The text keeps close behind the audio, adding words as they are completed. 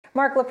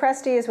Mark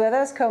Lopresti is with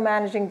us,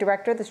 co-managing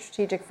director of the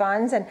Strategic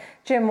Funds, and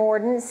Jim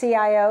Worden,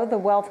 CIO, the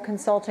Wealth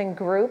Consulting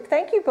Group.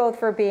 Thank you both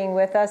for being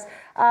with us.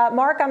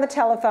 Mark, on the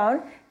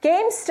telephone,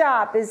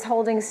 GameStop is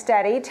holding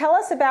steady. Tell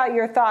us about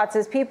your thoughts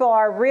as people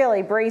are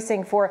really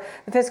bracing for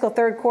the fiscal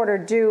third quarter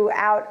due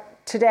out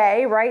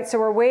today, right? So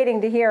we're waiting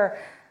to hear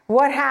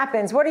what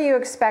happens. What are you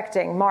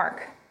expecting,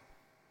 Mark?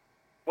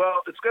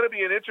 Well, it's going to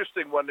be an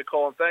interesting one,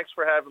 Nicole, and thanks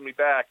for having me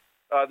back.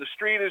 The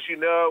Street, as you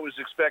know, is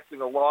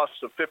expecting a loss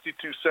of 52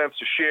 cents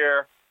a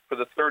share for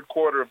the third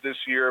quarter of this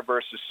year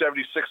versus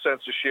 76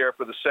 cents a share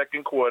for the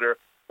second quarter.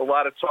 A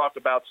lot of talk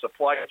about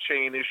supply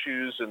chain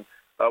issues, and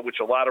which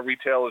a lot of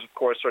retailers, of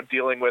course, are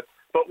dealing with.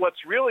 But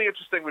what's really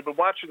interesting, we've been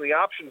watching the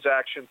options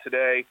action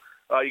today.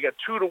 You got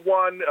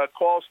 2-to-1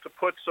 calls to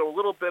put, so a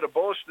little bit of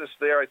bullishness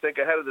there, I think,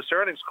 ahead of this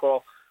earnings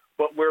call.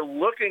 But we're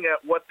looking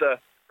at what the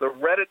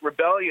Reddit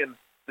rebellion,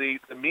 the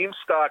meme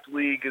stock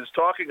league, is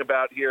talking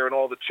about here in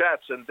all the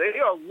chats, and they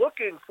are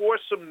looking for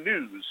some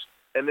news.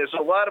 And there's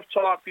a lot of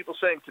talk, people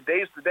saying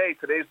today's the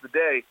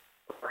day,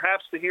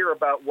 perhaps to hear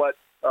about what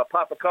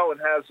Papa Cohen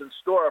has in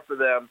store for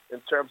them in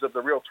terms of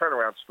the real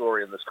turnaround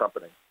story in this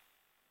company.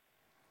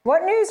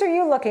 What news are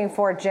you looking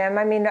for, Jim?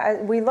 I mean,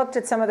 we looked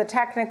at some of the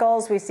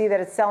technicals. We see that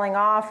it's selling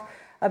off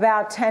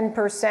about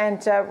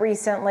 10%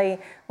 recently.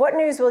 What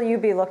news will you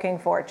be looking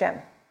for, Jim?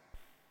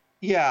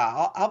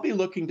 Yeah, I'll be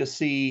looking to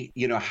see,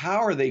 how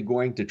are they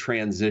going to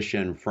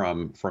transition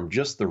from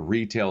just the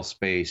retail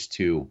space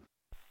to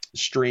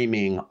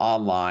streaming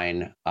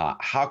online?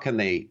 How can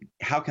they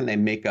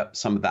make up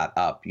some of that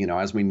up?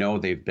 As we know,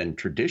 they've been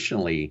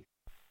traditionally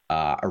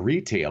a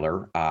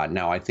retailer.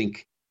 Now, I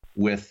think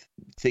with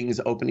things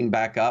opening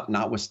back up,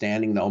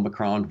 notwithstanding the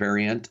Omicron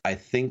variant, I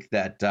think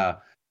that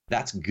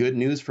that's good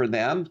news for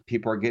them.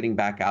 People are getting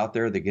back out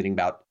there. They're getting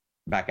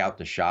back out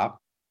to shop.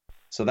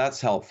 So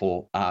that's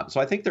helpful. So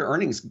I think their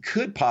earnings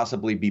could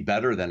possibly be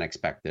better than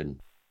expected.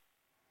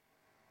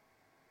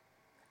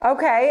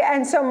 Okay.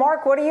 And so,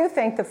 Mark, what do you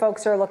think the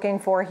folks are looking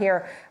for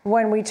here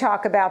when we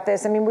talk about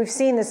this? I mean, we've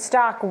seen the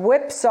stock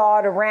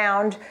whipsawed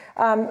around,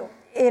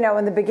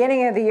 in the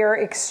beginning of the year,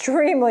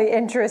 extremely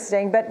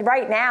interesting. But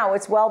right now,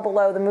 it's well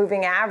below the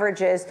moving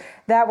averages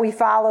that we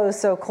follow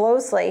so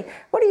closely.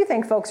 What do you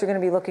think folks are going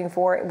to be looking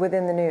for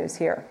within the news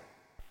here?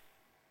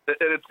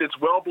 It's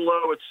well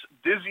below its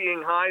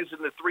dizzying highs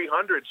in the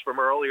 300s from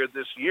earlier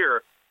this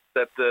year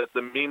that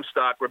the meme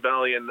stock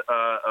rebellion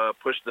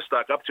pushed the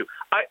stock up to.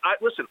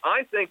 Listen,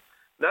 I think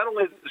not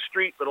only the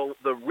Street, but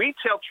the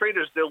retail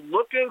traders, they're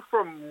looking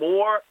for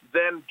more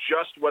than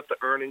just what the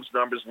earnings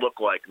numbers look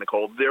like,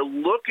 Nicole. They're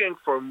looking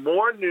for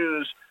more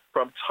news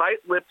from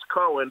tight-lipped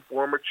Cohen,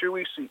 former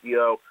Chewy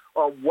CEO,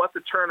 on what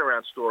the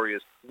turnaround story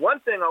is. One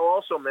thing I'll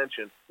also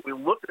mention, we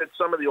looked at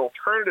some of the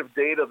alternative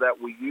data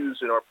that we use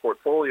in our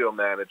portfolio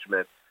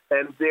management,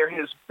 and there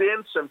has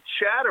been some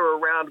chatter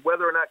around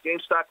whether or not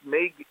GameStop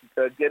may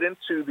get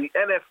into the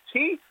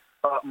NFT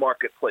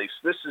marketplace.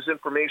 This is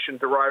information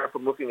derived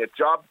from looking at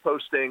job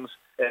postings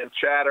and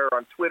chatter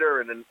on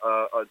Twitter and in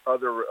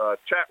other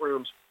chat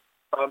rooms.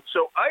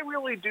 So I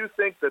really do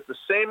think that the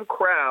same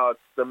crowd,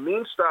 the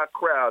meme stock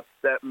crowd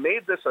that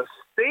made this a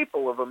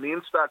staple of a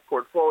meme stock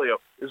portfolio,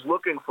 is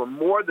looking for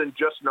more than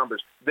just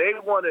numbers. They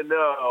want to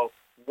know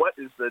what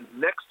is the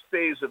next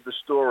phase of the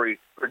story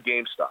for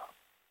GameStop.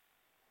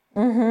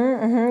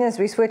 As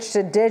we switch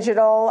to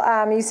digital,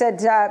 you said,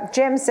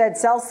 Jim said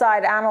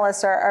sell-side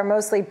analysts are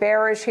mostly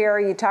bearish here.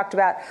 You talked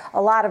about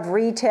a lot of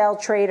retail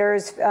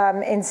traders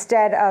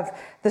instead of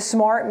the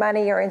smart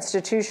money or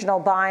institutional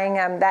buying.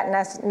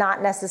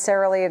 Not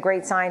necessarily a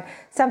great sign.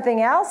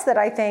 Something else that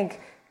I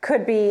think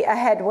could be a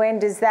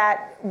headwind is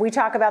that we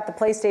talk about the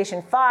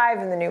PlayStation 5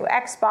 and the new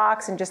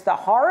Xbox and just the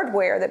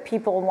hardware that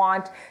people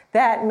want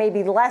that may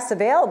be less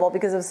available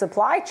because of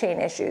supply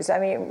chain issues. I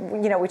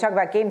mean, we talk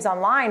about games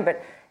online,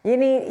 but you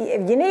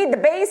need the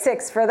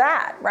basics for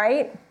that,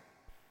 right?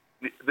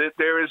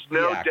 There is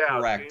no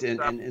doubt. Correct.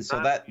 And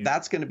so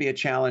that's going to be a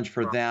challenge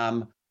for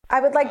them.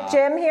 I would like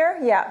Jim here.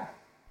 Yeah.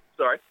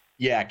 Sorry.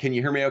 Yeah. Can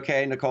you hear me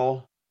okay,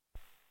 Nicole?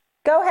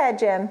 Go ahead,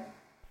 Jim.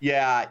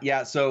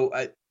 Yeah. So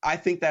I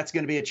think that's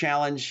going to be a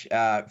challenge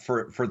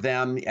for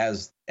them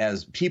as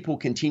people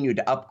continue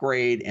to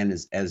upgrade, and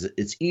as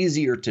it's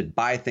easier to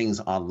buy things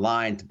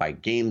online, to buy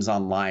games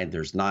online.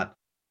 There's not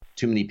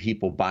too many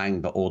people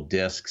buying the old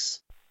discs.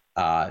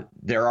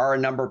 There are a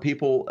number of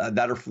people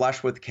that are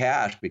flush with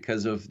cash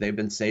because they've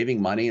been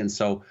saving money. And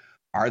so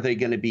are they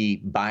going to be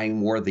buying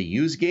more of the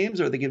used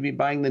games, or are they going to be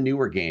buying the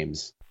newer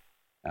games?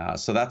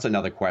 So that's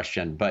another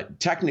question. But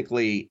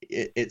technically,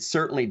 it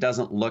certainly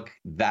doesn't look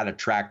that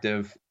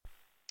attractive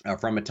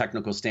from a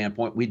technical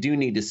standpoint. We do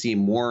need to see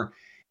more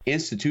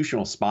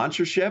institutional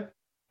sponsorship,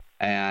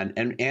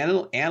 and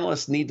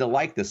analysts need to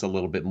like this a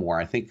little bit more.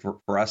 I think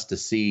for us to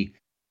see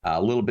a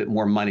little bit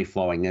more money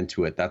flowing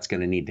into it, that's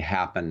going to need to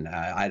happen.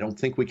 I don't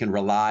think we can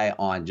rely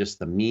on just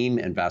the meme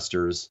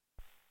investors.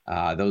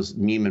 Those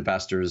meme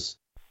investors,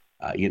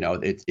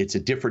 it's a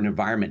different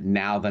environment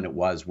now than it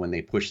was when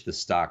they pushed the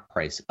stock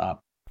price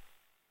up.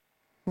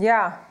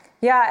 Yeah.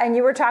 Yeah, and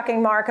you were talking,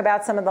 Mark,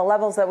 about some of the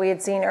levels that we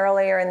had seen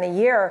earlier in the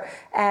year.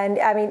 And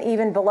I mean,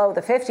 even below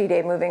the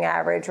 50-day moving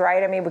average,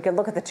 right? I mean, we could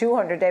look at the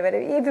 200-day, but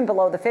even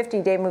below the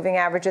 50-day moving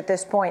average at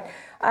this point.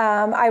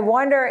 I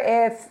wonder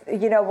if,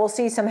 we'll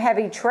see some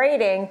heavy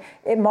trading.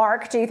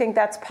 Mark, do you think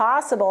that's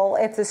possible?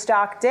 If the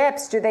stock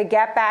dips, do they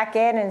get back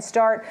in and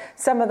start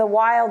some of the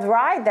wild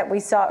ride that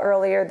we saw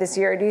earlier this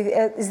year?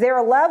 Is there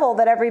a level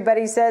that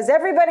everybody says,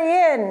 everybody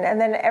in,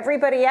 and then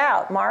everybody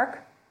out?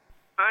 Mark?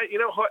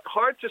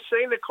 Hard to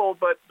say, Nicole,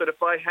 but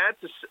if I had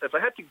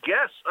to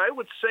guess, I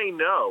would say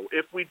no.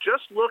 If we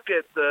just look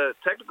at the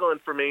technical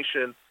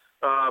information,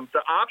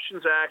 the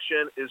options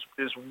action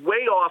is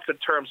way off in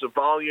terms of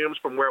volumes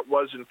from where it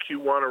was in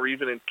Q1 or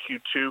even in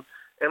Q2.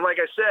 And like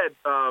I said,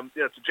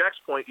 to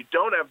Jack's point, you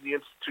don't have the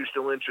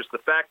institutional interest.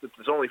 The fact that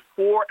there's only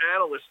 4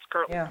 analysts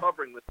currently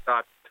covering the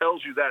stock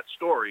tells you that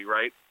story,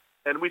 right?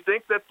 And we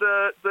think that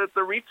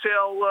the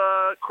retail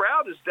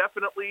crowd is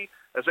definitely,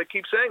 as I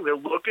keep saying, they're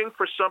looking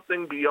for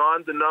something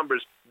beyond the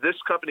numbers. This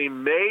company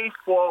may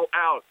fall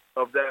out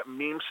of that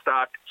meme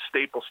stock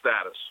staple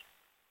status.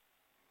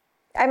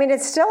 I mean,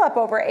 it's still up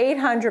over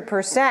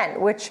 800%,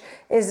 which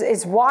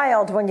is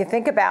wild when you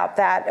think about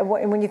that. And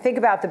when you think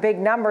about the big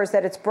numbers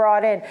that it's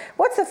brought in.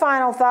 What's the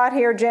final thought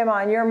here, Jim,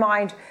 on your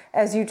mind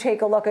as you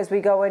take a look as we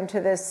go into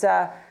this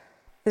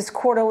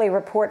quarterly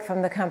report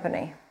from the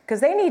company? Because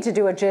they need to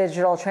do a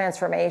digital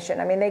transformation.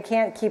 I mean, they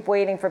can't keep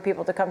waiting for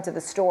people to come to the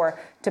store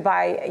to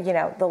buy,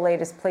 the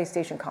latest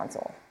PlayStation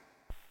console.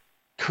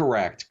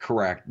 Correct.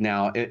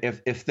 Now,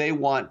 if they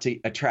want to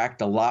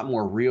attract a lot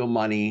more real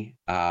money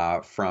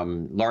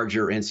from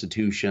larger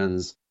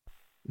institutions,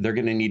 they're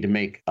going to need to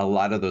make a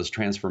lot of those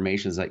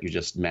transformations that you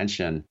just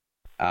mentioned.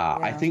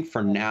 I think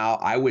for now,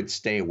 I would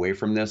stay away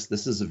from this.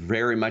 This is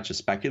very much a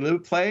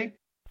speculative play.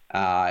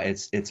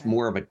 It's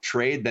more of a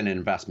trade than an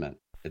investment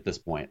at this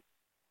point.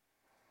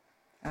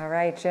 All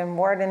right, Jim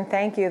Warden,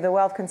 thank you, the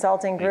Wealth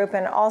Consulting Group,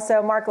 and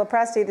also Mark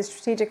Lopresti, the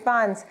Strategic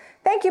Funds.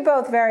 Thank you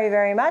both very,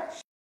 very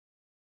much.